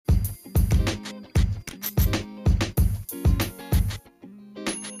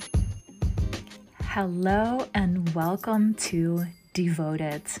Hello and welcome to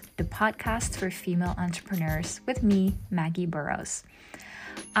Devoted, the podcast for female entrepreneurs with me, Maggie Burrows.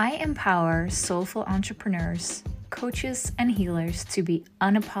 I empower soulful entrepreneurs, coaches, and healers to be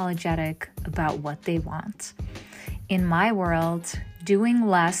unapologetic about what they want. In my world, doing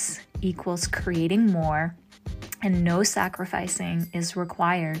less equals creating more, and no sacrificing is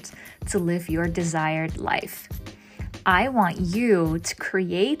required to live your desired life. I want you to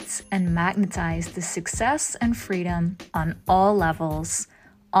create and magnetize the success and freedom on all levels,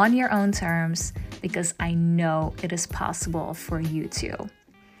 on your own terms, because I know it is possible for you too.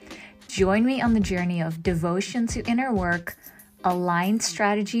 Join me on the journey of devotion to inner work, aligned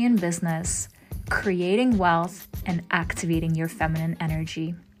strategy in business, creating wealth, and activating your feminine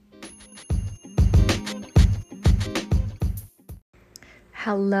energy.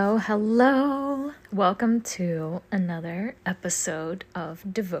 Hello. Welcome to another episode of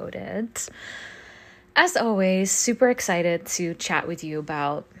Devoted. As always, super excited to chat with you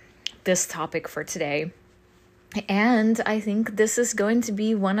about this topic for today. And I think this is going to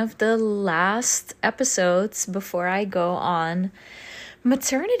be one of the last episodes before I go on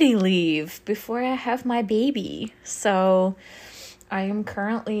maternity leave, before I have my baby. So I am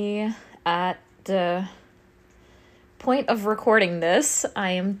currently at the point of recording this.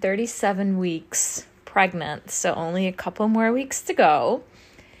 I am 37 weeks pregnant, so only a couple more weeks to go.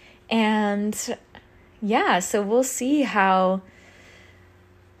 And so we'll see how.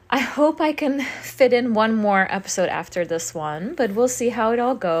 I hope I can fit in one more episode after this one, but we'll see how it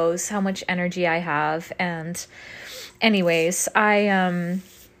all goes, how much energy I have. And anyways, I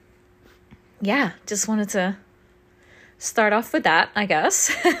just wanted to start off with that, I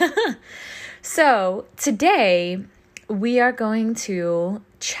guess. So today we are going to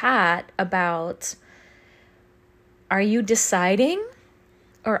chat about, are you deciding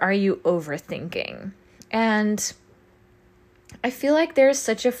or are you overthinking? And I feel like there's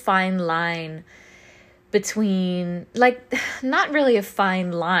such a fine line between, not really a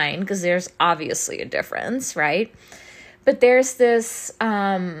fine line, because there's obviously a difference, right? But there's this,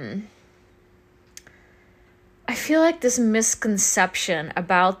 I feel like this misconception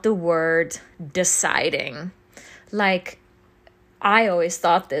about the word deciding. Like, I always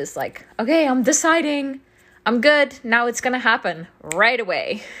thought this, okay, I'm deciding, I'm good, now it's going to happen right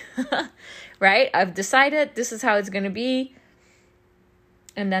away, right? I've decided this is how it's going to be.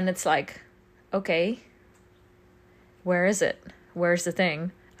 And then it's like, okay, where is it? Where's the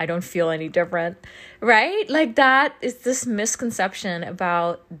thing? I don't feel any different, right? Like, that is this misconception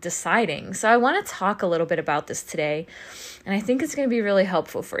about deciding. So I want to talk a little bit about this today, and I think it's going to be really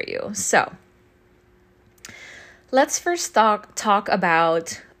helpful for you. So let's first talk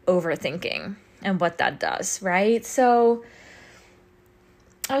about overthinking and what that does, right? So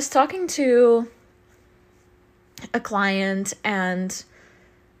I was talking to a client, and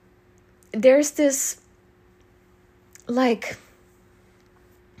there's this vibe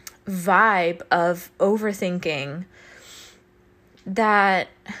of overthinking that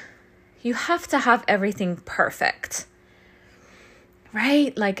you have to have everything perfect,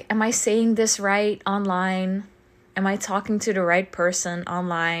 right? Like, am I saying this right online? Am I talking to the right person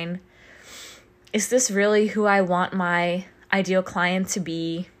online? Is this really who I want my ideal client to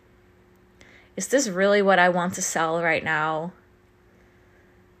be? Is this really what I want to sell right now?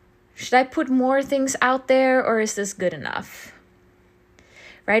 Should I put more things out there, or is this good enough?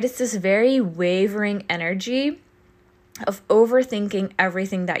 Right? It's this very wavering energy of overthinking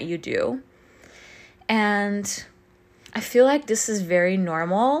everything that you do. And I feel like this is very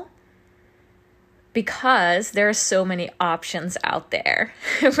normal because there are so many options out there,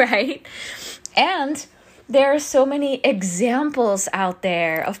 right? And there are so many examples out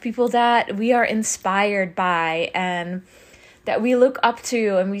there of people that we are inspired by and that we look up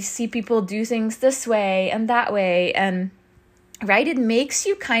to, and we see people do things this way and that way. And right, it makes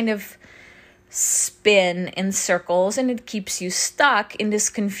you kind of spin in circles, and it keeps you stuck in this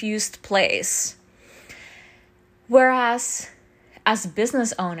confused place. Whereas as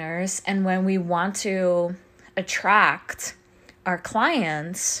business owners, and when we want to attract our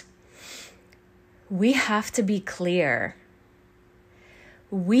clients, we have to be clear.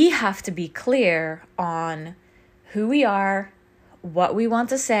 We have to be clear on who we are, what we want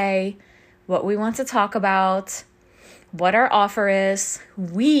to say, what we want to talk about, what our offer is.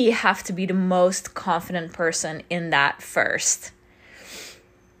 We have to be the most confident person in that first.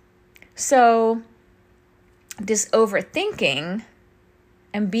 So this overthinking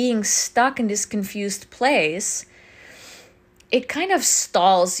and being stuck in this confused place, it kind of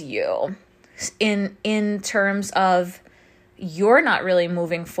stalls you in terms of you're not really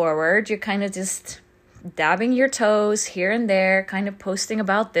moving forward. You're kind of just dabbing your toes here and there, kind of posting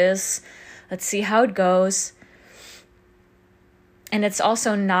about this. Let's see how it goes. And it's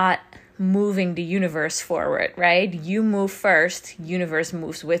also not moving the universe forward, right? You move first, universe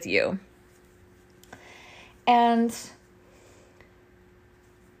moves with you. And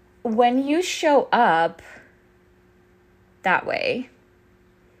when you show up that way,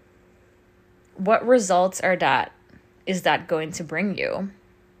 what results is that going to bring you?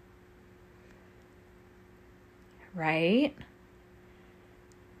 Right?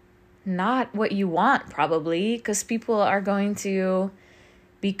 Not what you want, probably, because people are going to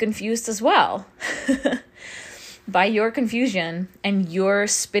be confused as well by your confusion and your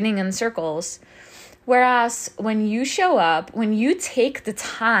spinning in circles. Whereas when you show up, when you take the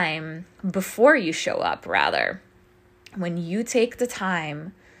time before you show up, rather, when you take the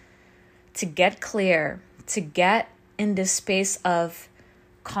time to get clear, to get in this space of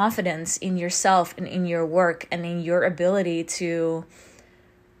confidence in yourself and in your work and in your ability to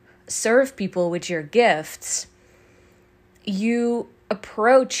serve people with your gifts, you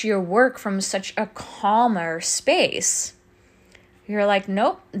approach your work from such a calmer space. You're like,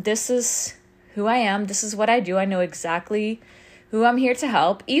 nope, this is who I am. This is what I do. I know exactly who I'm here to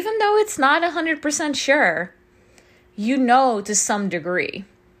help. Even though it's not 100% sure, you know to some degree.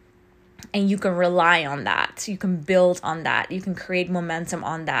 And you can rely on that. You can build on that. You can create momentum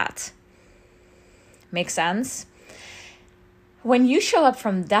on that. Make sense? When you show up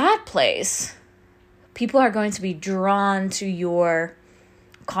from that place, people are going to be drawn to your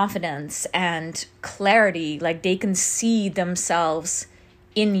confidence and clarity. Like they can see themselves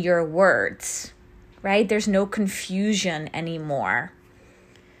in your words, right? There's no confusion anymore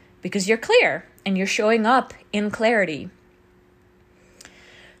because you're clear and you're showing up in clarity.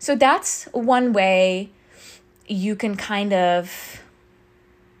 So that's one way you can kind of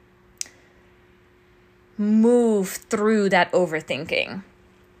move through that overthinking,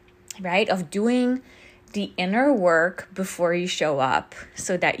 right? Of doing the inner work before you show up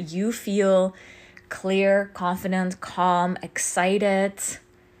so that you feel clear, confident, calm, excited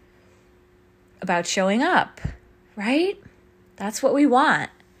about showing up, right? That's what we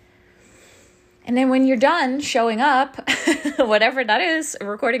want. And then when you're done showing up, whatever that is,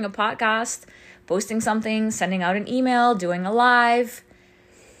 recording a podcast, posting something, sending out an email, doing a live,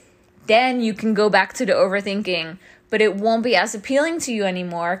 then you can go back to the overthinking, but it won't be as appealing to you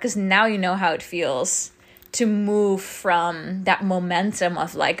anymore because now you know how it feels to move from that momentum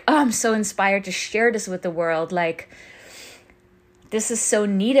of like, oh, I'm so inspired to share this with the world. Like, this is so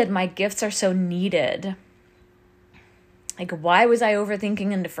needed. My gifts are so needed. Like, why was I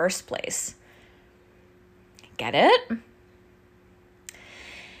overthinking in the first place? Get it?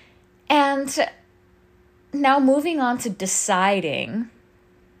 And now moving on to deciding.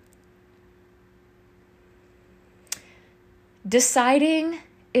 Deciding,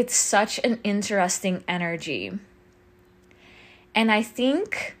 it's such an interesting energy. And I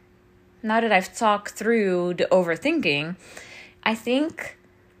think, now that I've talked through the overthinking, I think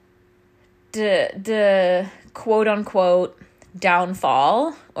the quote unquote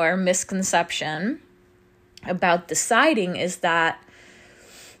downfall or misconception about deciding is that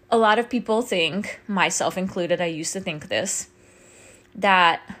a lot of people think, myself included, I used to think this,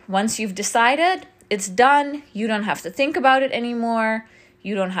 that once you've decided, it's done. You don't have to think about it anymore.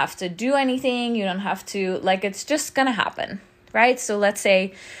 You don't have to do anything. You don't have to, like, it's just going to happen, right? So let's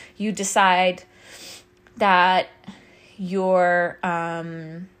say you decide that you're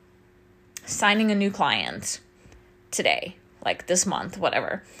signing a new client today, like this month,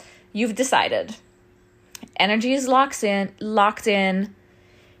 whatever. You've decided. Energy is locked in.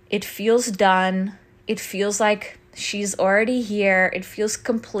 It feels done. It feels like she's already here. It feels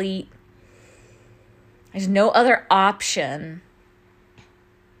complete. There's no other option.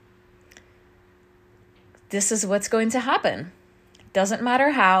 This is what's going to happen. Doesn't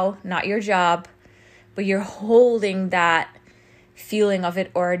matter how, not your job, but you're holding that feeling of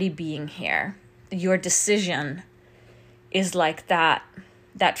it already being here. Your decision is like that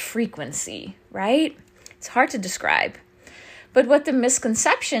frequency, right? It's hard to describe. But what the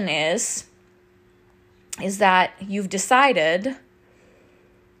misconception is that you've decided,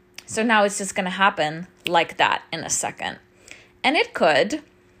 so now it's just going to happen like that in a second. And it could,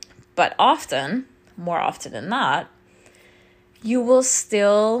 but often, more often than not, you will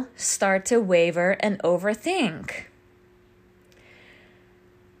still start to waver and overthink.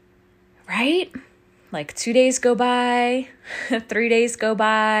 Right? Like 2 days go by, 3 days go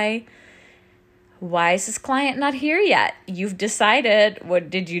by. Why is this client not here yet? You've decided, what,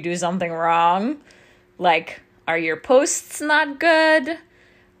 did you do something wrong? Like, Are your posts not good?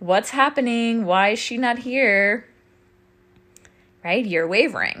 What's happening? Why is she not here? Right? You're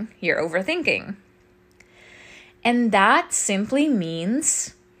wavering. You're overthinking. And that simply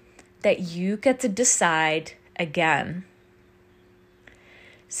means that you get to decide again.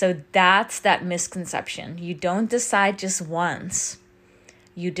 So that's that misconception. You don't decide just once.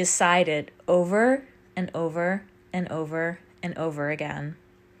 You decide it over and over and over and over again.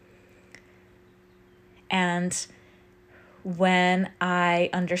 And when I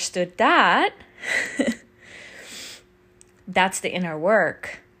understood that, that's the inner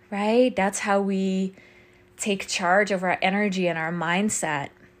work, right? That's how we take charge of our energy and our mindset,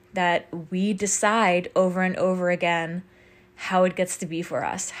 that we decide over and over again how it gets to be for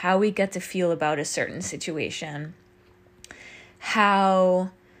us, how we get to feel about a certain situation, how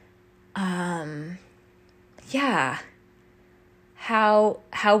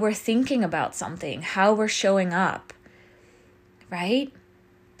we're thinking about something, how we're showing up, right?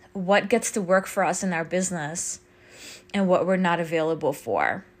 What gets to work for us in our business and what we're not available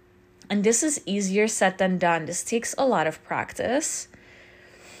for. And this is easier said than done. This takes a lot of practice.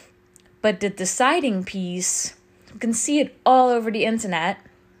 But the deciding piece, you can see it all over the internet.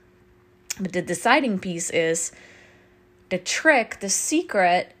 But the deciding piece is the trick, the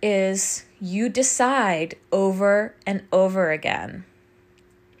secret is you decide over and over again.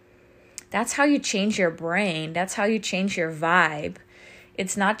 That's how you change your brain. That's how you change your vibe.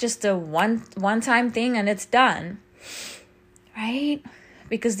 It's not just a one-time thing and it's done, right?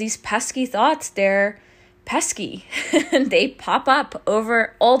 Because these pesky thoughts, they're pesky. They pop up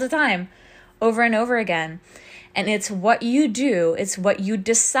all the time, over and over again. And it's what you do, it's what you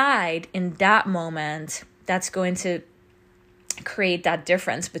decide in that moment that's going to create that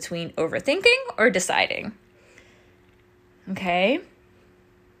difference between overthinking or deciding. Okay?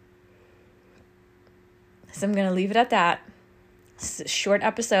 So I'm going to leave it at that. This is a short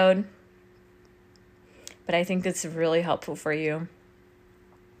episode, but I think it's really helpful for you.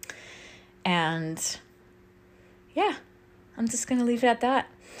 And yeah, I'm just going to leave it at that.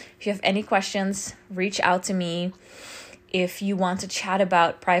 If you have any questions, reach out to me. If you want to chat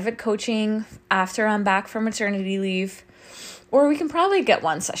about private coaching after I'm back from maternity leave, or we can probably get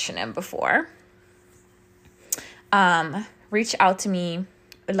one session in before, reach out to me.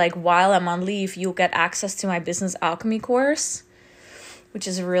 Like while I'm on leave, you'll get access to my Business Alchemy course, which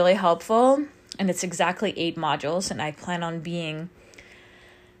is really helpful. And it's exactly 8 modules. And I plan on being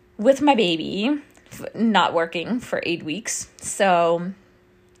with my baby, not working for 8 weeks. So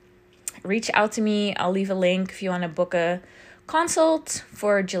reach out to me. I'll leave a link if you want to book a consult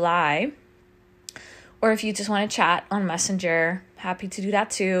for July. Or if you just want to chat on Messenger, happy to do that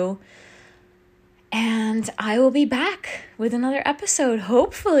too. And I will be back with another episode,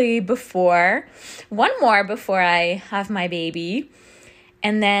 hopefully one more before I have my baby.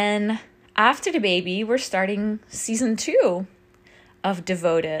 And then after the baby, we're starting season 2 of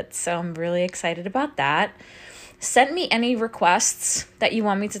Devoted. So I'm really excited about that. Send me any requests that you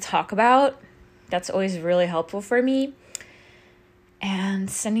want me to talk about. That's always really helpful for me. And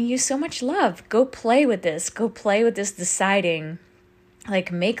sending you so much love. Go play with this. Go play with this deciding.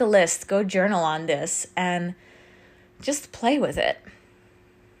 Like make a list. Go journal on this. And just play with it.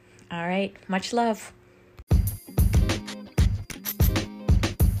 All right. Much love.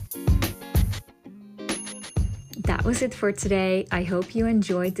 That was it for today. I hope you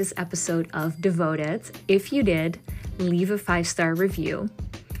enjoyed this episode of Devoted. If you did, leave a 5-star review.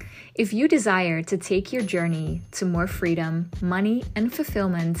 If you desire to take your journey to more freedom, money, and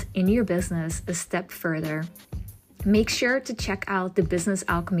fulfillment in your business a step further, make sure to check out the Business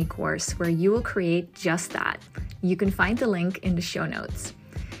Alchemy course where you will create just that. You can find the link in the show notes.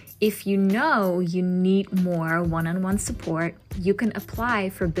 If you know you need more one-on-one support, you can apply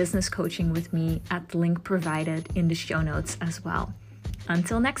for business coaching with me at the link provided in the show notes as well.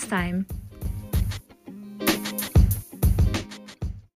 Until next time.